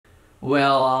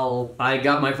Well, I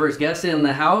got my first guest in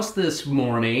the house this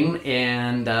morning,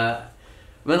 and I'm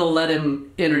going to let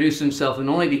him introduce himself, and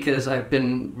only because I've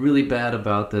been really bad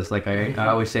about this. Like, I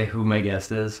always say who my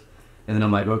guest is, and then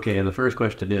I'm like, okay, the first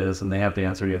question is, and they have to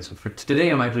answer yes. So for today,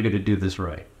 I'm actually going to do this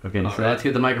right. Okay, so let's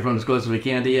get the microphone as close as we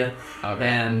can to you,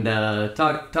 and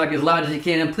talk as loud as you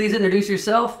can, and please introduce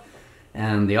yourself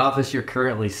and the office you're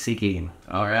currently seeking.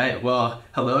 All right. Well,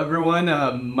 hello, everyone.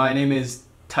 My name is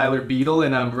Tyler Beadle,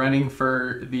 and I'm running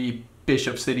for the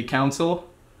Bishop City Council.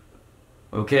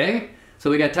 Okay, so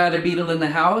we got Tyler Beadle in the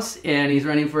house, and he's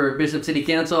running for Bishop City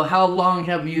Council. How long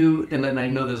have you, and then I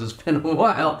know this has been a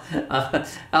while,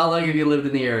 how long have you lived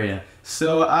in the area?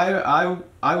 So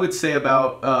I would say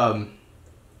about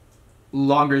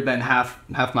longer than half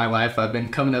my life. I've been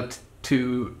coming up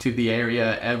to the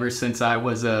area ever since I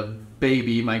was a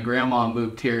baby. My grandma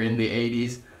moved here in the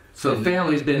 80s. So the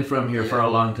family's been from here for a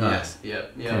long time. Yes,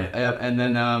 and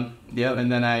then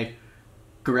I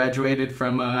graduated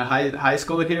from high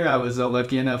school here. I was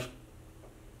lucky enough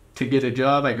to get a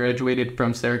job. I graduated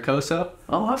from Saracosa.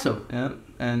 Oh, awesome. Yeah,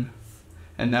 and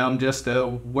now I'm just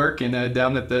working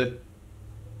down at the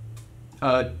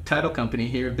title company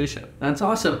here at Bishop. That's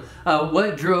awesome.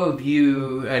 What drove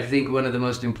you? I think one of the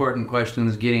most important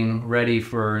questions getting ready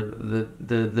for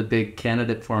the big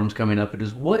candidate forums coming up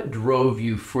is what drove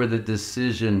you for the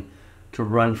decision to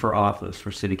run for office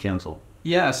for city council?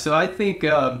 Yeah, so I think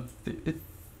throughout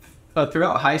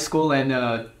high school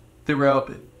and throughout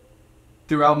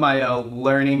my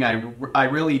learning, I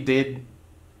really did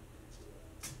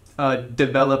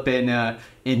develop an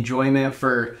enjoyment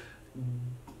for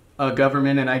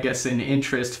government, and I guess an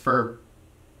interest for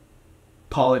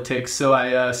politics. So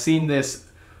I seen this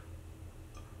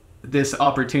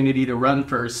opportunity to run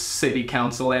for city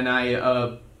council, and I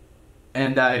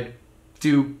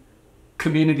do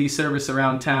community service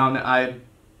around town. I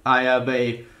have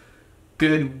a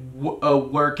good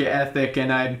work ethic,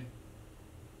 and I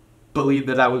believe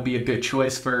that I would be a good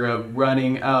choice for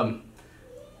running.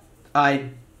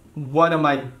 One of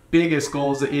my biggest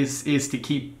goals is to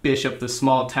keep Bishop the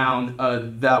small town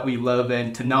that we love,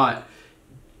 and to not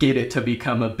get it to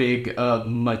become a big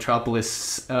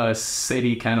metropolis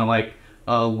city, kind of like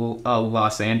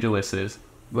Los Angeles is.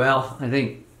 Well, I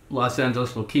think Los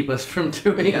Angeles will keep us from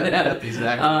doing that.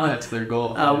 Exactly. That's their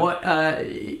goal. What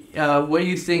do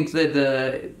you think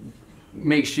that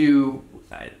makes you?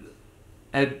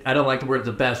 I don't like the word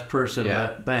the best person,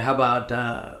 but how about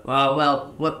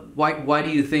why do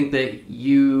you think that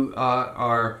you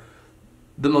are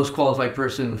the most qualified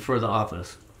person for the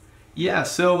office? Yeah,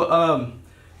 so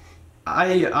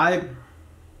I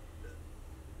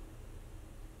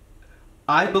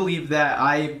believe that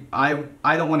I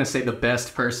don't want to say the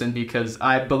best person, because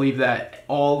I believe that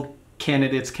all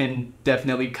candidates can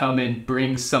definitely come and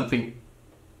bring something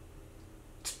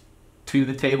to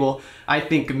the table. I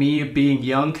think me being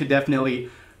young could definitely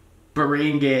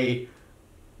bring a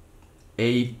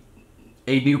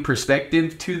new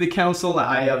perspective to the council.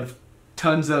 I have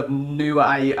tons of new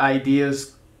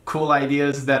ideas, cool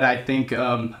ideas that I think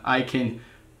I can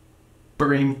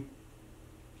bring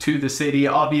to the city.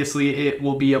 Obviously, it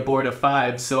will be a board of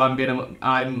 5, so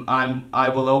I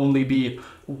will only be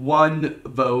one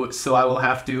vote, so I will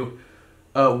have to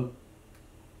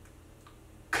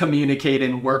communicate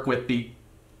and work with the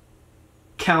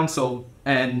council,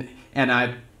 and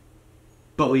I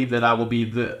believe that I will be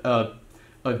a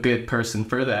good person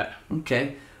for that.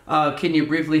 Okay. Can you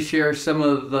briefly share some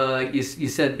of you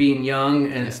said being young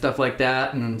and stuff like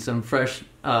that, and some fresh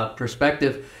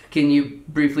perspective. Can you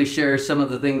briefly share some of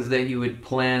the things that you would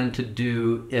plan to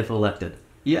do if elected?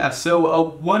 Yeah,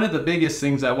 so one of the biggest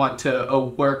things I want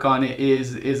to work on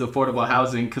is affordable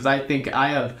housing, because I think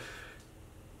I have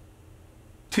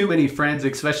too many friends,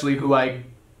 especially who I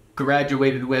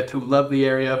graduated with, who love the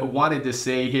area, who wanted to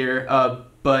stay here,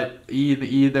 but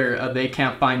either they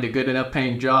can't find a good enough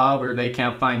paying job, or they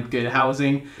can't find good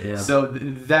housing. Yeah. So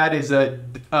that is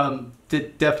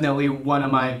definitely one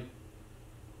of my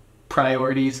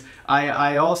priorities.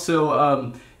 I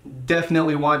also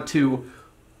definitely want to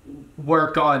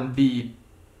work on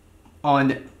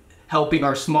helping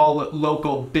our small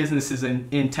local businesses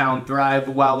in town thrive,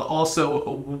 while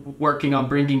also working on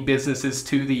bringing businesses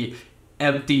to the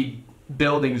empty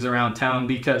buildings around town,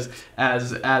 because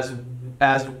as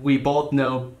we both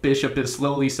know, Bishop is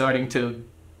slowly starting to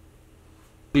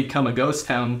become a ghost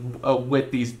town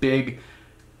with these big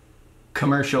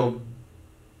commercial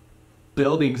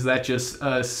buildings that just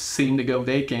seem to go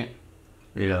vacant.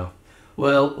 Yeah.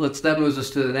 Well, that moves us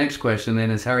to the next question then,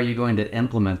 is how are you going to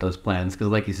implement those plans? Because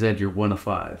like you said, you're one of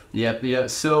 5. Yep, yeah.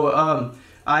 So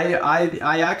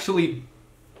I actually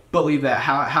believe that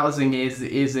housing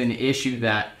is an issue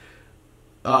that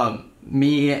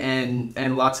me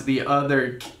and lots of the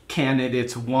other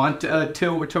candidates want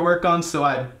to work on. So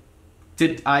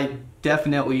I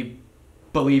definitely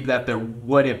believe that there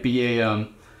wouldn't be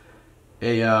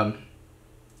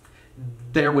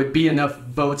there would be enough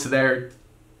votes there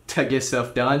to get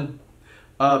stuff done.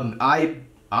 I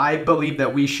believe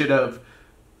that we should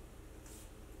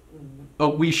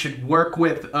work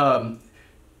with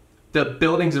the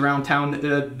buildings around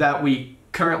town that we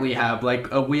currently have. Like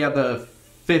we have a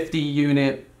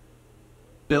 50-unit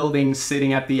building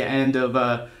sitting at the end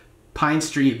of Pine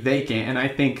Street vacant, and I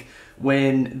think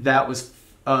when that was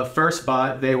first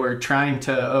bought, they were trying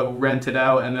to rent it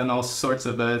out, and then all sorts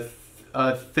of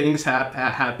things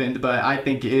happened. But I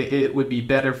think it would be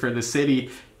better for the city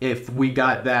if we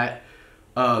got that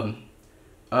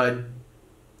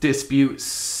dispute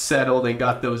settled and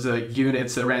got those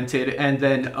units rented. And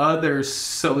then other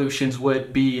solutions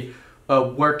would be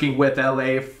working with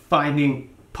LA, finding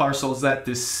parcels that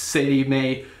the city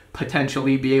may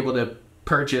potentially be able to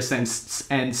purchase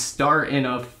and start in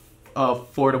a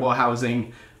affordable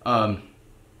housing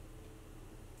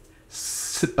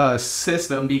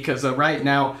system, because right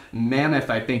now Mammoth,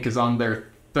 I think, is on their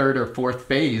third or fourth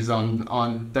phase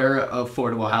on their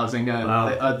affordable housing.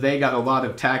 Wow. They got a lot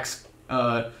of tax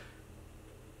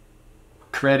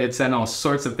credits and all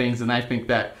sorts of things, and I think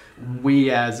that we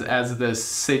as the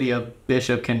city of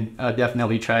Bishop can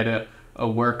definitely try to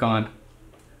work on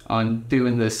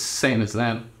doing the same as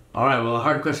them. All right, well, the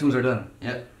hard questions are done.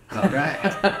 Yep. All right.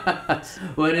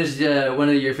 What is one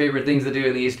of your favorite things to do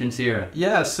in the Eastern Sierra?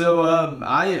 Yeah, so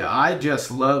I just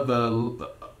love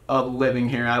living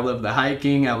here. I love the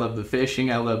hiking. I love the fishing.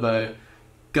 I love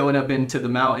going up into the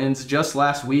mountains. Just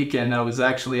last weekend, I was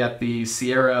actually at the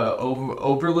Sierra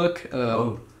Overlook,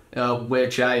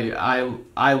 which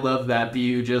I love that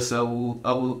view. Just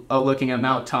looking at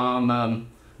Mount Tom,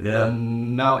 the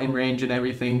mountain range and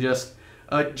everything. Just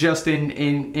in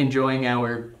enjoying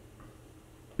our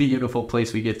beautiful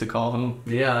place we get to call home.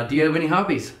 Yeah. Do you have any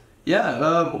hobbies?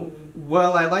 Yeah.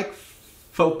 Well, I like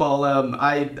football.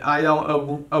 I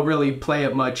don't really play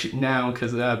it much now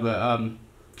because I've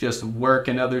just work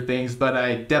and other things, but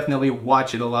I definitely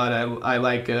watch it a lot. I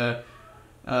like the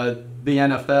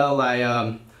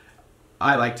NFL.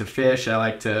 I like to fish. I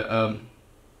like to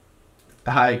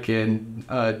hike, and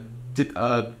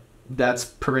that's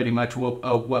pretty much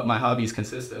what my hobbies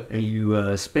consist of. Are you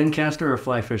a spin caster or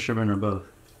fly fisherman or both?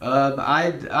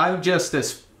 I'm just a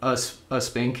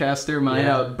spin caster.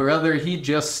 My brother, he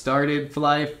just started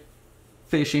fly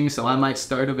fishing, so I might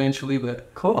start eventually.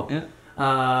 But cool. Yeah.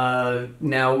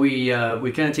 Now we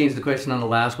kind of changed the question on the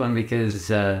last one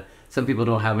because some people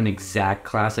don't have an exact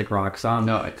classic rock song.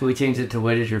 No. So we changed it to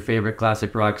what is your favorite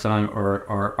classic rock song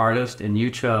or artist, and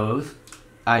you chose.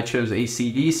 I chose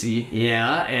AC/DC.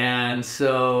 Yeah, and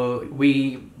so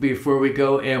before we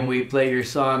go and we play your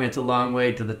song, It's a Long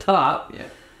Way to the Top. Yeah.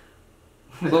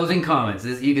 Closing comments.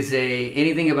 You can say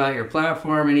anything about your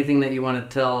platform, anything that you want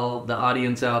to tell the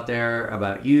audience out there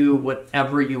about you,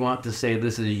 whatever you want to say.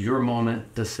 This is your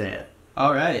moment to say it.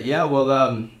 All right. Yeah. Well,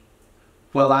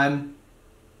 I'm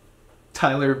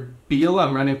Tyler Beadle.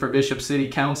 I'm running for Bishop City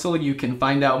Council. You can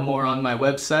find out more on my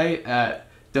website at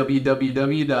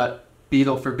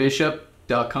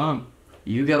www.beadleforbishop.com.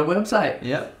 You got a website?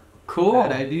 Yep. Cool.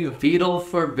 That I do.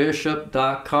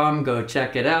 Beadleforbishop.com. Go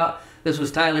check it out. This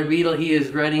was Tyler Beadle. He is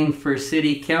running for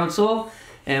City Council,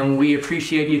 and we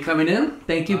appreciate you coming in.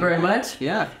 Thank you very much.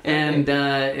 Yeah. And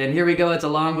here we go. It's a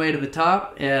Long Way to the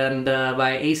Top, and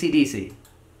by AC/DC.